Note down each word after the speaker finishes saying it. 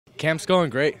Camp's going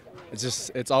great.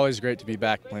 It's always great to be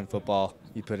back playing football.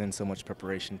 You put in so much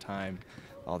preparation time,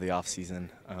 all the off season.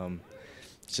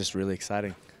 It's just really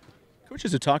exciting.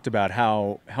 Coaches have talked about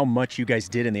how much you guys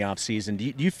did in the off season.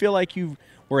 Do you feel like you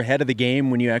were ahead of the game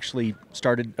when you actually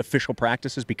started official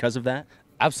practices because of that?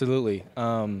 Absolutely.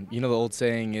 You know, the old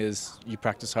saying is you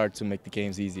practice hard to make the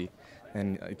games easy.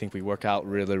 And I think we work out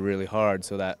really, really hard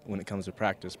so that when it comes to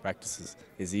practice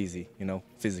is easy, you know,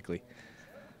 physically.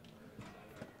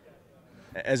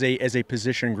 As a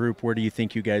position group, where do you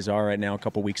think you guys are right now, a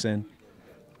couple weeks in?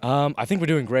 I think we're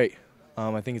doing great.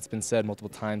 I think it's been said multiple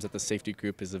times that the safety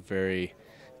group is a very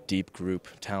deep group,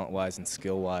 talent-wise and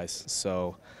skill-wise.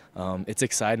 So it's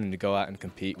exciting to go out and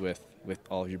compete with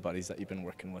all of your buddies that you've been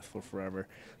working with for forever.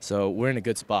 So we're in a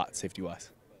good spot,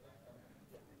 safety-wise.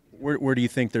 Where do you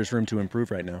think there's room to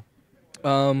improve right now?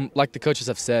 Like the coaches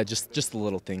have said, just the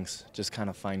little things, just kind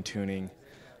of fine-tuning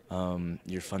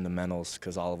your fundamentals,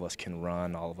 because all of us can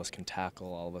run, all of us can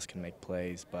tackle, all of us can make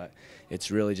plays, but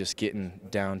it's really just getting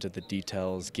down to the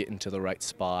details, getting to the right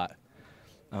spot,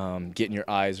 getting your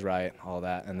eyes right, all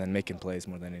that, and then making plays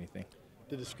more than anything.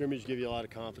 Did the scrimmage give you a lot of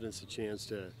confidence, a chance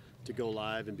to go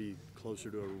live and be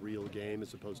closer to a real game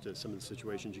as opposed to some of the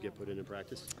situations you get put in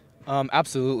practice?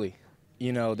 Absolutely.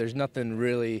 You know, there's nothing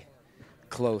really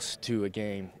close to a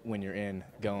game when you're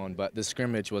going, but the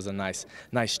scrimmage was a nice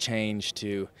change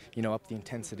to, you know, up the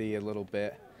intensity a little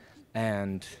bit,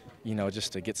 and, you know,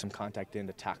 just to get some contact in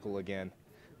to tackle again,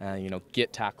 you know,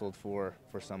 get tackled for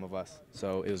some of us.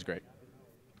 So it was great.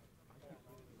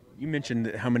 You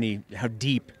mentioned how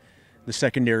deep the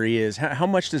secondary is. How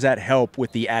much does that help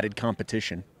with the added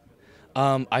competition?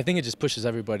 I think it just pushes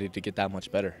everybody to get that much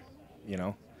better, you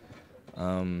know.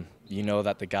 You know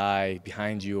that the guy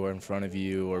behind you or in front of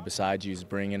you or beside you is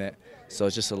bringing it. So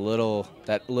it's just that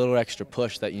little extra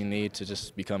push that you need to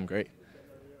just become great.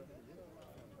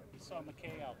 You saw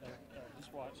McKay out there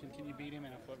just watching. Can you beat him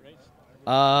in a foot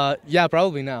race? Yeah,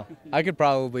 probably now. I could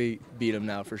probably beat him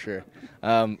now for sure.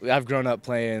 I've grown up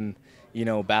playing, you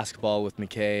know, basketball with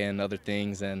McKay and other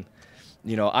things, and,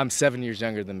 you know, I'm 7 years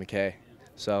younger than McKay.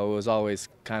 So it was always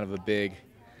kind of a big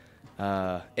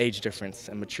age difference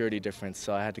and maturity difference,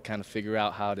 so I had to kind of figure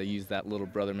out how to use that little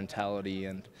brother mentality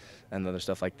and other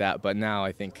stuff like that. But now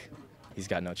I think he's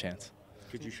got no chance.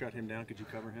 Could you shut him down? Could you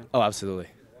cover him? Oh, absolutely,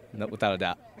 no, without a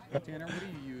doubt. Tanner, what do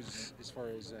you use as far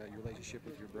as your relationship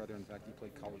with your brother? In fact, you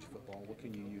played college football. What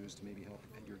can you use to maybe help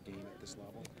at your game at this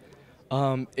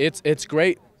level? It's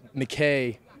great.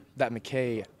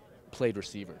 McKay played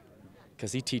receiver,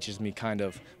 because he teaches me kind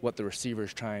of what the receiver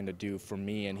is trying to do for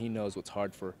me, and he knows what's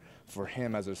hard for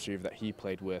him as a receiver that he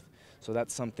played with. So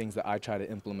that's some things that I try to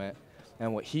implement,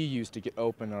 and what he used to get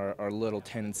open are little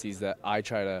tendencies that I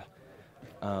try to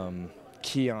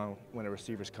key on when a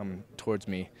receiver's coming towards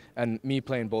me. And me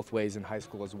playing both ways in high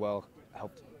school as well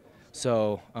helped.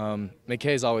 So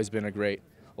McKay's always been a great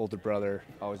older brother,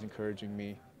 always encouraging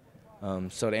me.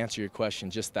 So to answer your question,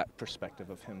 just that perspective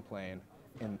of him playing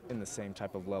in the same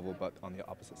type of level, but on the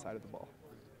opposite side of the ball.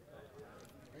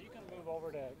 Are you going to move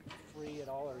over to free at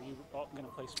all, or are you going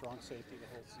to play strong safety the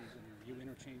whole season? Are you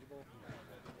interchangeable?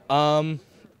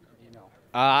 You know.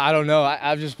 I don't know.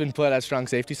 I've just been put at strong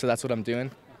safety, so that's what I'm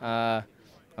doing. I'm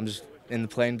just in the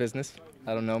playing business.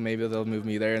 I don't know. Maybe they'll move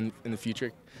me there in the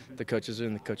future. The coaches are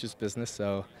in the coaches' business,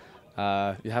 so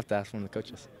you have to ask one of the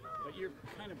coaches. But you're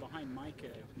kind of behind Micah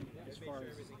as far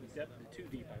as the depth, too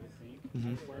deep, I would think.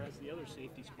 Mm-hmm. Whereas the other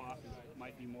safety spot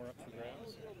might be more up for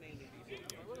grabs.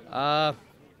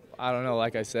 I don't know.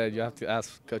 Like I said, you have to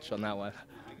ask coach on that one.